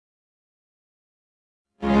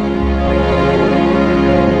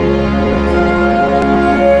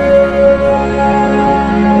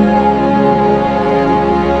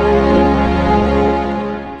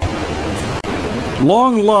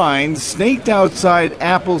in line snaked outside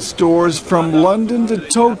Apple stores from London to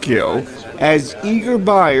Tokyo as eager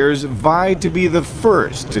buyers vied to be the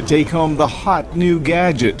first to take home the hot new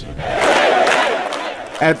gadget.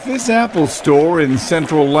 At this Apple store in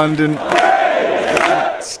central London,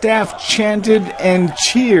 staff chanted and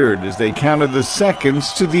cheered as they counted the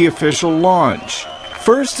seconds to the official launch.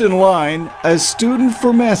 First in line, a student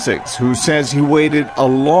from Essex who says he waited a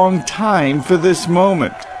long time for this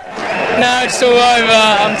moment. Now it's all over.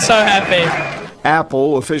 I'm so happy.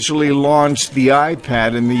 Apple officially launched the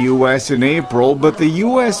iPad in the U.S. in April, but the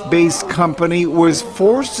U.S.-based company was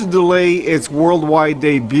forced to delay its worldwide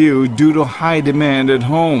debut due to high demand at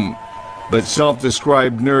home. But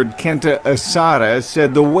self-described nerd Kenta Asada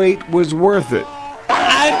said the wait was worth it.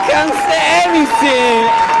 I can't say anything.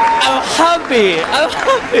 I'm happy.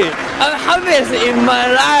 I'm happiest in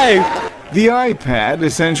my life. The iPad,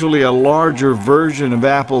 essentially a larger version of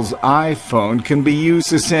Apple's iPhone, can be used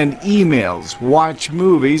to send emails, watch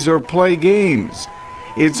movies, or play games.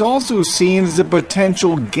 It's also seen as a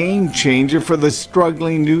potential game changer for the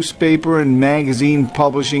struggling newspaper and magazine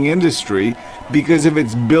publishing industry because of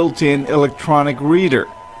its built-in electronic reader.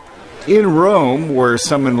 In Rome, where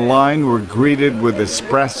some in line were greeted with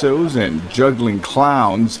espressos and juggling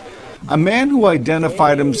clowns, a man who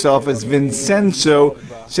identified himself as Vincenzo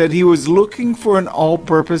said he was looking for an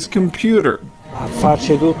all-purpose computer. I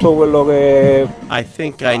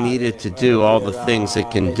think I needed to do all the things it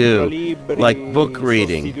can do, like book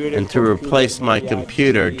reading, and to replace my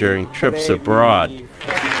computer during trips abroad.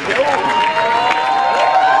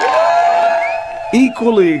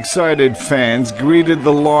 Equally excited fans greeted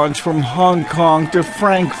the launch from Hong Kong to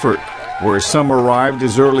Frankfurt, where some arrived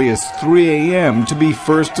as early as 3 a.m. to be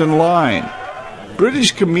first in line.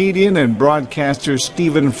 British comedian and broadcaster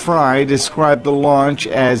Stephen Fry described the launch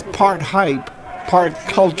as part hype, part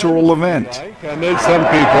cultural event. I know some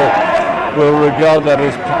people will regard that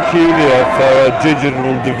as peculiar for a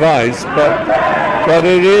digital device, but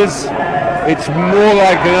it's more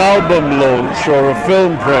like an album launch or a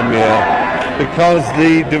film premiere, because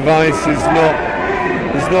the device is not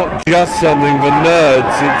just something for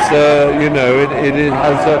nerds. It's it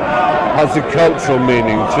has a cultural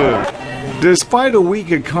meaning too. Despite a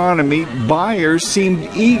weak economy, buyers seemed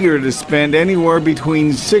eager to spend anywhere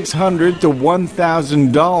between $600 to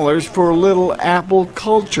 $1,000 for a little Apple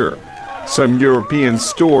culture. Some European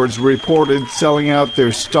stores reported selling out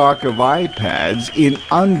their stock of iPads in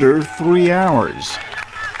under 3 hours.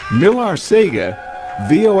 Millar Sega,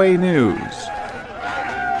 VOA News.